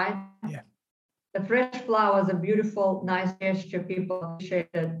plant, right? Yeah. The fresh flowers are beautiful, nice gesture. People appreciate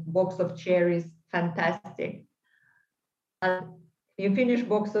it. Box of cherries, fantastic. You finish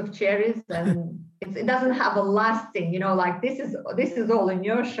box of cherries and it doesn't have a lasting, like this is all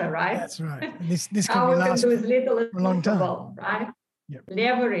inertia, right? That's right. And this can How be we can last do as little as for a long time. possible, right? Yep.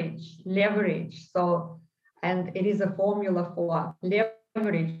 Leverage. So, and it is a formula for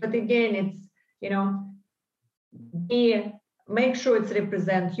leverage. But again, it's, make sure it's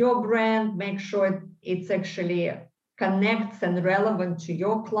represent your brand, make sure it's actually connects and relevant to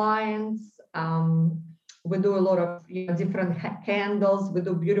your clients. We do a lot of different candles. We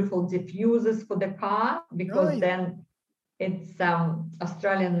do beautiful diffusers for the car, because then it's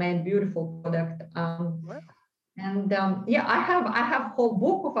Australian-made beautiful product. And I have whole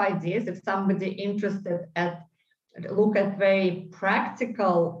book of ideas. If somebody interested look at very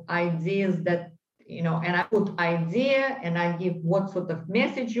practical ideas that and I put idea and I give what sort of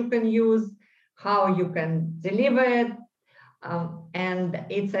message you can use, how you can deliver it, and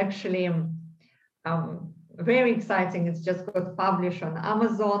it's actually very exciting. It's just got published on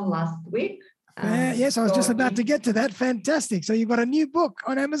Amazon last week. Yes, I was just about to get to that. Fantastic. So you've got a new book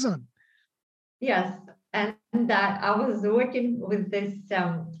on Amazon. Yes. And I was working with this.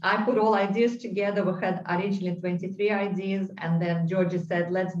 I put all ideas together. We had originally 23 ideas. And then Georgie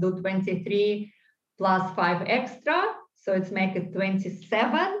said, let's do 23 plus 5 extra. So it's make it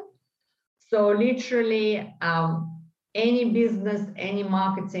 27. So literally any business, any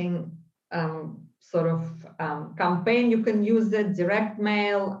marketing sort of campaign, you can use it, direct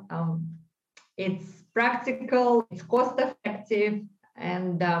mail. It's practical, it's cost effective,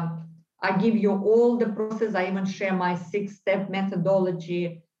 and I give you all the process. I even share my 6-step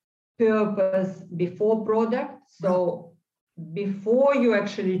methodology, purpose, before product. So before you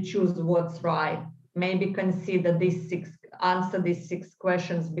actually choose what's right, maybe consider answer these 6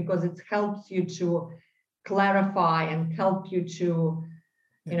 questions, because it helps you to clarify and help you to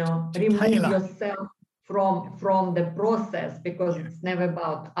remove yourself from the process, because it's never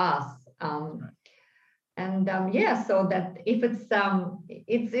about us. And so that if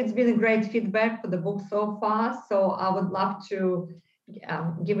it's been a great feedback for the book so far. So I would love to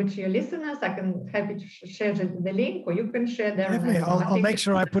give it to your listeners. I can happy to share the link, or you can share there. Definitely. I'll make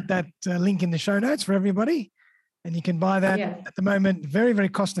sure I put that link in the show notes for everybody, and you can buy that at the moment very, very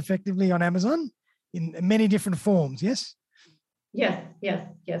cost effectively on Amazon in many different forms. Yes. Yes.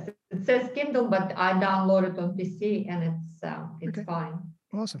 It says Kindle, but I download it on PC, and it's fine.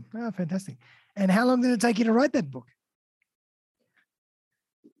 Awesome. Oh, fantastic. And how long did it take you to write that book?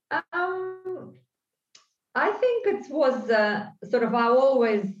 I think it was sort of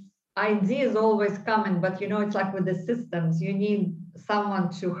ideas always coming, but it's like with the systems, you need someone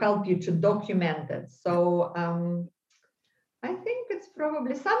to help you to document it. So I think it's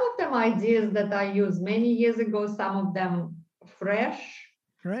probably some of them ideas that I used many years ago, some of them fresh.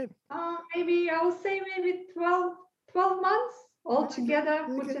 Right. Maybe I would say maybe 12 months altogether,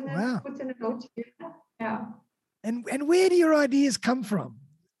 putting it all together. Yeah. And where do your ideas come from?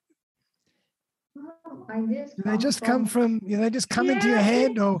 Ideas do they just come from they just come into your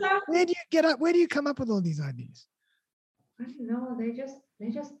head, or where do you get up? Where do you come up with all these ideas? I don't know. They just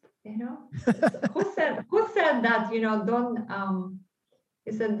who said that? Don't.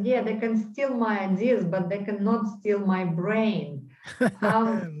 He said, yeah, they can steal my ideas, but they cannot steal my brain.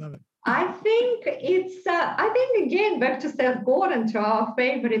 I love it. I think again, back to Seth Godin, to our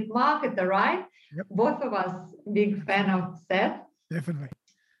favorite marketer, right? Yep. Both of us big fan of Seth. Definitely.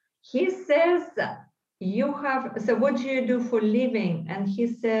 He says, so what do you do for a living? And he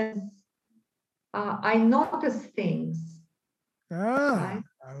says, I notice things. Right?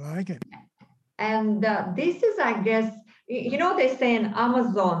 I like it. And this is, I guess, they say in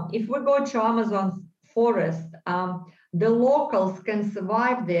Amazon, if we go to Amazon forest, the locals can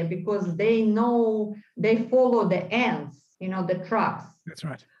survive there because they know, they follow the ants, the trucks. That's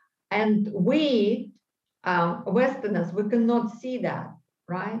right. And we, Westerners, we cannot see that,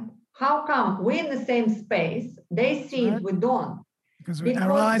 right? How come we're in the same space, they see it, we don't? Because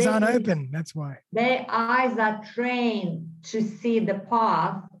our eyes aren't open, that's why. Their eyes are trained to see the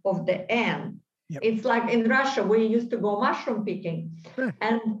path of the end. Yep. It's like in Russia, we used to go mushroom picking. Right.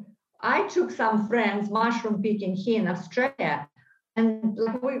 And I took some friends mushroom picking here in Australia. And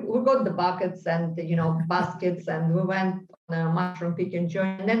like we got the buckets and, baskets, and we went on a mushroom picking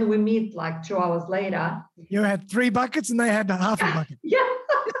journey. And then we meet like 2 hours later. You had 3 buckets and they had half a bucket. Yeah.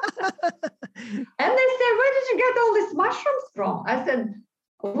 And they said, "Where did you get all these mushrooms from?" I said,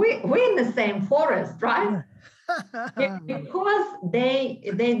 we're in the same forest, right? Yeah, because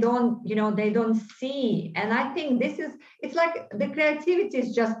they don't, they don't see. And I think it's like the creativity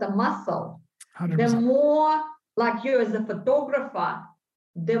is just a muscle. 100%. The more, like you as a photographer,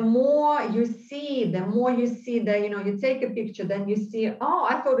 the more you see, you take a picture, then you see, oh,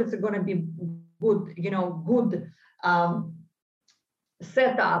 I thought it's going to be good, good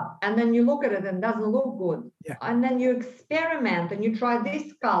setup, and then you look at it and it doesn't look good. Yeah. And then you experiment and you try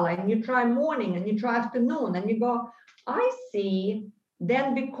this color and you try morning and you try afternoon and you go, I see.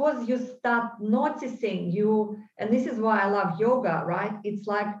 Then because you start noticing and this is why I love yoga, right? It's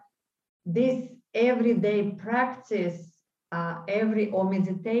like this everyday practice, or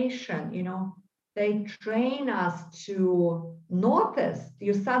meditation, they train us to notice.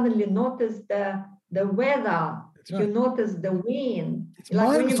 You suddenly notice the weather. That's right. You notice the wind. It's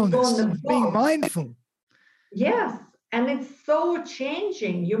like mindfulness, when you being mindful. Yes, and it's so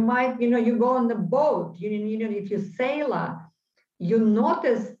changing. You might, you go on the boat, if you're sailor, you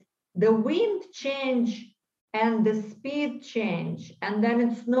notice the wind change and the speed change, and then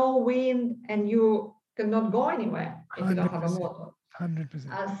it's no wind and you cannot go anywhere if you don't have a motor.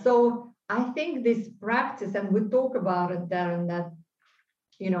 100%. So I think this practice, and we talk about it there, and that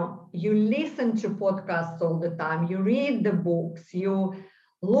you listen to podcasts all the time, you read the books, you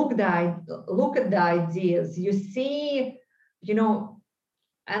look at the ideas, you see,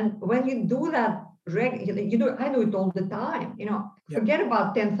 and when you do that, I do it all the time, Forget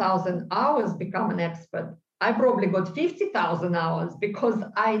about 10,000 hours, become an expert. I probably got 50,000 hours because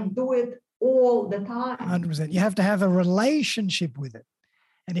I do it all the time. 100%. You have to have a relationship with it.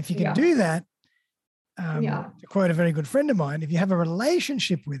 And if you can do that, to quote a very good friend of mine, if you have a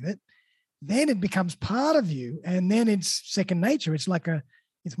relationship with it, then it becomes part of you, and then it's second nature. It's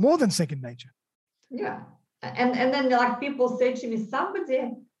it's more than second nature. Yeah. And then like people say to me,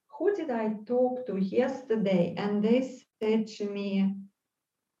 who did I talk to yesterday? And they said to me,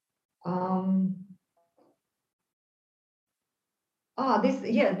 this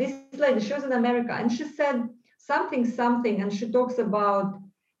lady, she was in America, and she said something, and she talks about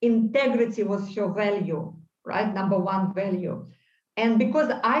integrity was her value, right? Number one value. And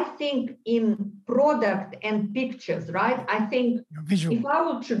because I think in product and pictures, right? I think if I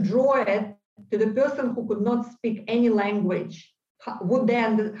were to draw it to the person who could not speak any language, how would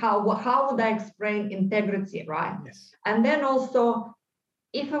I explain integrity, right? Yes. And then also,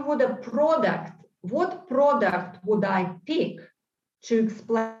 if I would a product, what product would I pick to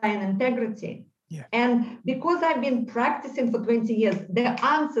explain integrity? Yeah. And because I've been practicing for 20 years, the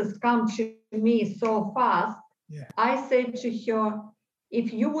answers come to me so fast. Yeah. I said to her,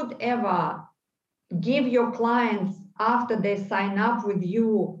 if you would ever give your clients, after they sign up with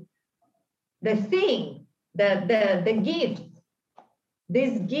you, the thing, the gift,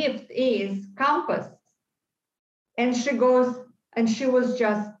 this gift is compass. And she goes, and she was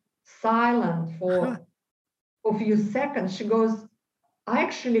just silent for a few seconds. She goes, I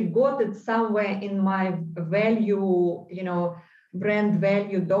actually got it somewhere in my value, brand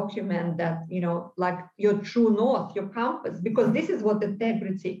value document that, like your true north, your compass, because this is what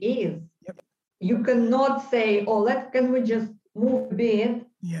integrity is. Yep. You cannot say, oh, can we just move a bit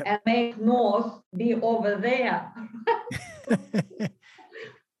and make north be over there?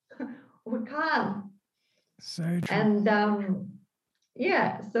 We can't. So true. And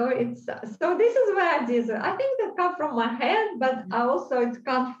so this is where ideas, I think that come from my head, but it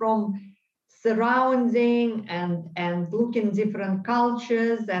comes from surrounding and looking different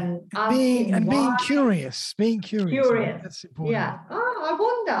cultures and being curious. That's important. Yeah. I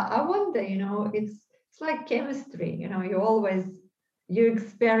wonder, it's like chemistry, you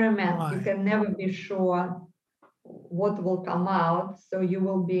experiment. Right. You can never be sure what will come out. So you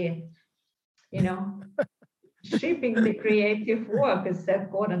will be, shipping the creative work, as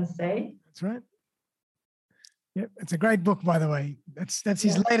Seth Godin say. That's right. Yep, it's a great book, by the way. That's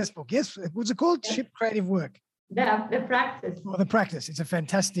his latest book. Yes, what's it called? Yeah. Ship Creative Work. The Practice. Or The Practice. It's a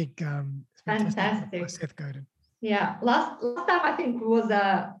fantastic. Fantastic. Seth Godin. Yeah, last time I think was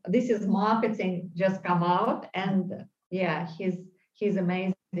This Is Marketing just come out, and he's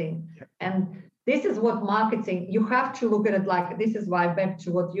amazing. Yep. And this is what marketing, you have to look at it like, this is why, back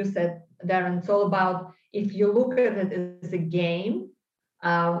to what you said, Darren, it's all about, if you look at it as a game,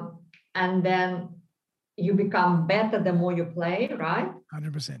 and then you become better the more you play, right?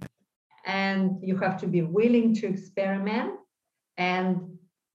 100%. And you have to be willing to experiment, and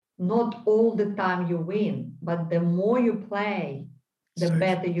not all the time you win, but the more you play, the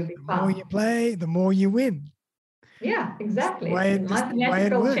better you become. The more you play, the more you win. Yeah, exactly.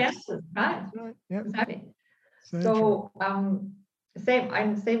 Mathematical chances, right? Right. Yep. Exactly. So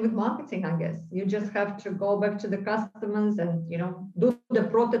same with marketing, I guess. You just have to go back to the customers and, do the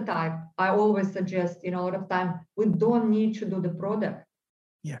prototype. I always suggest, a lot of time, we don't need to do the product.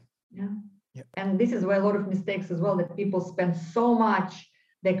 Yeah. And this is where a lot of mistakes as well, that people spend so much,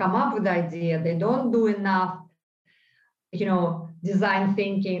 they come up with the idea, they don't do enough, design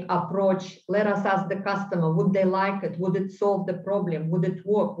thinking approach. Let us ask the customer, would they like it? Would it solve the problem? Would it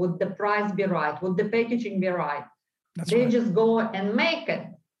work? Would the price be right? Would the packaging be right? They just go and make it.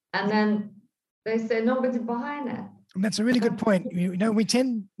 And then they say nobody's behind it. And that's a really good point.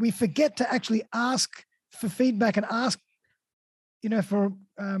 We forget to actually ask for feedback and ask, for,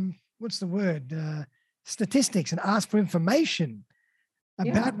 what's the word? Statistics, and ask for information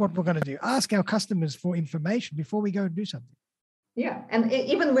about what we're going to do. Ask our customers for information before we go and do something. Yeah. And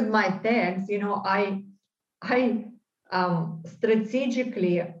even with my tags, I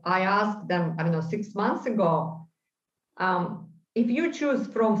strategically, I asked them, 6 months ago, if you choose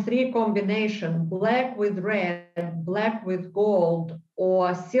from 3 combination, black with red, black with gold,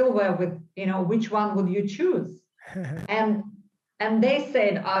 or silver with, which one would you choose? And they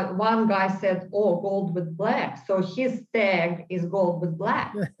said, one guy said, gold with black. So his tag is gold with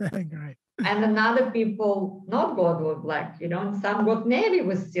black. Great. And another people, not gold with black, and some got navy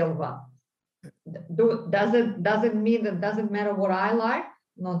with silver. Does it mean that doesn't matter what I like?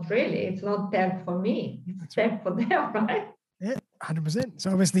 Not really. It's not tagged for me. It's tagged for them, right? Yeah, 100%.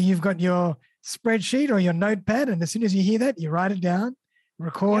 So obviously you've got your spreadsheet or your notepad, and as soon as you hear that, you write it down,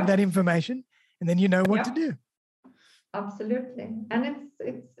 record that information, and then you know what to do. Absolutely. And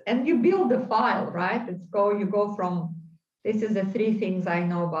and you build the file, right? You go from, this is the 3 things I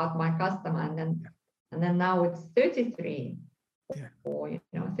know about my customer, and then now it's 33 or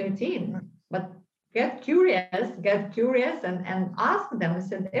 13. But get curious and ask them. I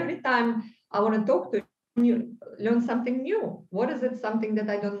said, every time I want to talk to you, learn something new. What is it? Something that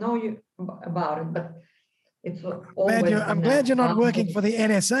I don't know about it, but it's always. I'm glad you're not working for the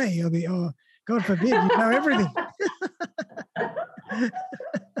NSA or God forbid, you know everything.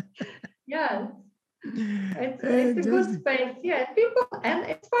 Yeah, it's a good space. Yeah, people, and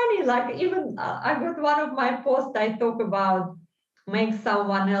it's funny. Like, even I got one of my posts. I talk about make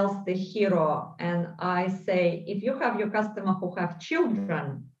someone else the hero, and I say, if you have your customer who have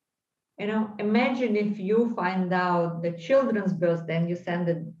children, imagine if you find out the children's birthday and you send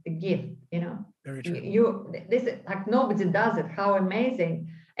a gift. Very true. This is like, nobody does it. How amazing!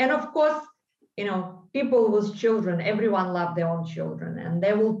 And of course, people with children, everyone loves their own children, and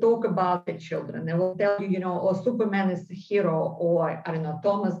they will talk about the children. They will tell you, Superman is the hero, or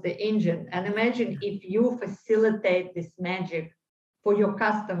Thomas the engine. And imagine if you facilitate this magic for your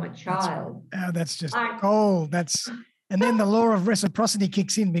customer child. That's just gold. And then the law of reciprocity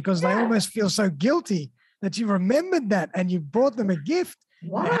kicks in, because they almost feel so guilty that you remembered that and you brought them a gift.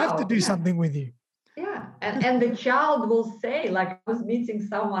 Wow. They have to do something with you. Yeah. And the child will say, like, I was meeting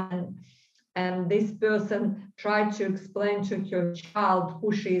someone, and this person tried to explain to her child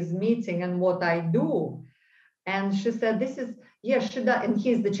who she is meeting and what I do. And she said, she does. And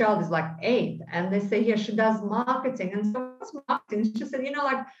the child is like 8. And they say, she does marketing. And so what's marketing? She said,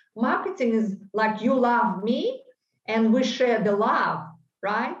 marketing is like, you love me and we share the love,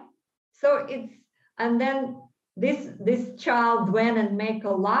 right? So and then this child went and make a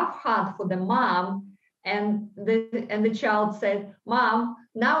love heart for the mom. And the child said, Mom,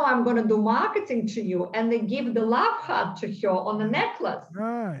 now I'm going to do marketing to you. And they give the love heart to her on the necklace.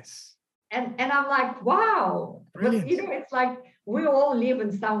 Nice. And I'm like, wow. Brilliant. But, it's like we all live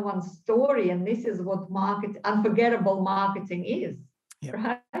in someone's story. And this is what unforgettable marketing is. Yep.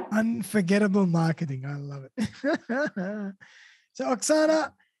 Right? Unforgettable marketing. I love it. So,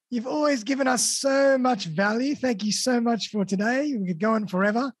 Oksana, you've always given us so much value. Thank you so much for today. We could go on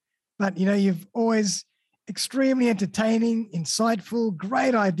forever. But, you've always extremely entertaining, insightful,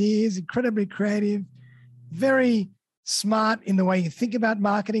 great ideas, incredibly creative, very smart in the way you think about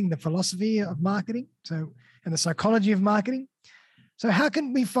marketing, the philosophy of marketing, and the psychology of marketing. So how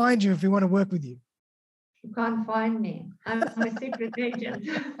can we find you if we want to work with you? You can't find me. I'm a secret agent.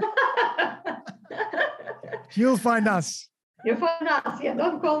 You'll find us. You phone us. Yeah,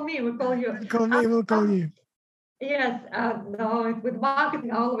 don't call me. We call you. Call me, we'll call you. Yes. No, with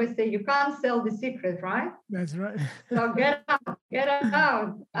marketing, I always say you can't sell the secret, right? That's right. So get out. Get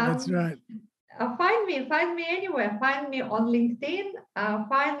out. That's right. Find me anywhere. Find me on LinkedIn.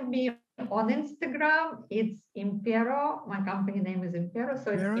 Find me on Instagram. It's Impero. My company name is Impero.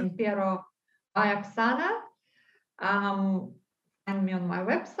 So it's Impero by Oksana. Find me on my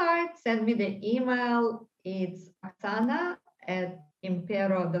website. Send me the email. It's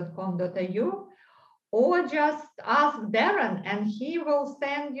oksana@impero.com.au. Or just ask Darren and he will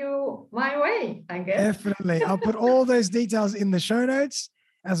send you my way, I guess. Definitely. I'll put all those details in the show notes,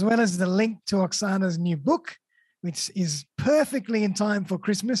 as well as the link to Oksana's new book, which is perfectly in time for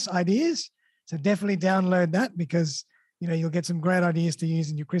Christmas ideas. So definitely download that because, you'll get some great ideas to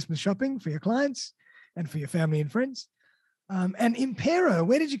use in your Christmas shopping for your clients and for your family and friends. And Impero,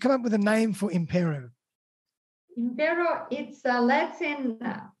 where did you come up with a name for Impero? Impero, it's a Latin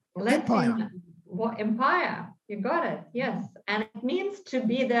empire. You got it. Yes, and it means to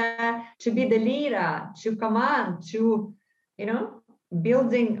be the leader, to command, to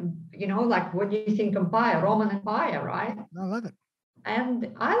building. Like what do you think empire? Roman Empire, right? I love it.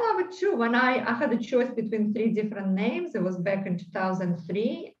 And I love it too. When I had a choice between 3 different names, it was back in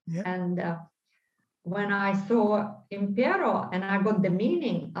 2003, and when I saw Impero and I got the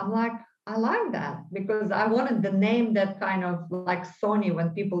meaning, I'm like, I like that because I wanted the name that kind of like Sony when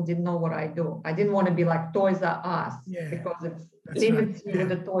people didn't know what I do. I didn't want to be like Toys R Us because it's limits you with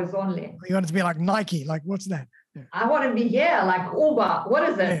the toys only. You want it to be like Nike, like what's that? Yeah. I want to be like Uber. What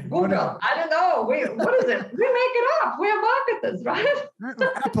is it? Google. I don't know. What is it? We make it up. We are marketers, right?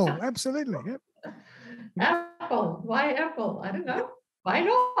 Apple, absolutely. Yep. Apple. Why Apple? I don't know. Why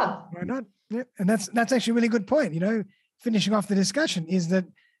not? Why not? Yep. And that's actually a really good point. Finishing off the discussion is that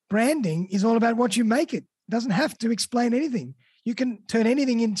branding is all about what you make it. It doesn't have to explain anything. You can turn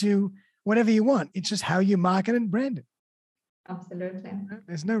anything into whatever you want. It's just how you market and brand it. Absolutely.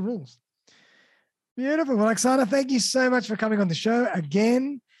 There's no rules. Beautiful. Well, Oksana, thank you so much for coming on the show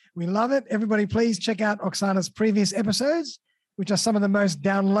again. We love it. Everybody, please check out Oksana's previous episodes, which are some of the most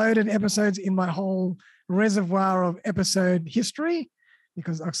downloaded episodes in my whole reservoir of episode history,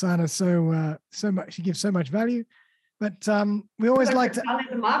 because Oksana is so much. She gives so much value. But we always like to.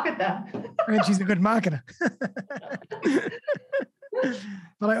 The marketer. And she's a good marketer.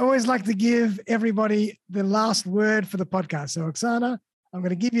 But I always like to give everybody the last word for the podcast. So, Oksana, I'm going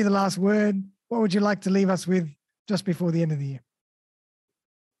to give you the last word. What would you like to leave us with just before the end of the year?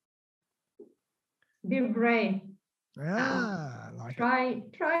 Be brave. I like try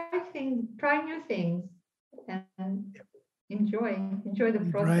things, try new things, and enjoy the process.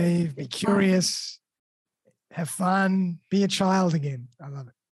 Be brave, be curious, have fun, be a child again. I love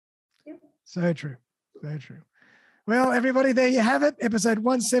it. Yep. So true. So true. Well, everybody, there you have it. Episode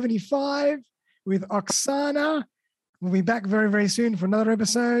 175 with Oksana. We'll be back very, very soon for another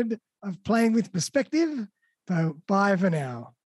episode of Playing with Perspective. So bye for now.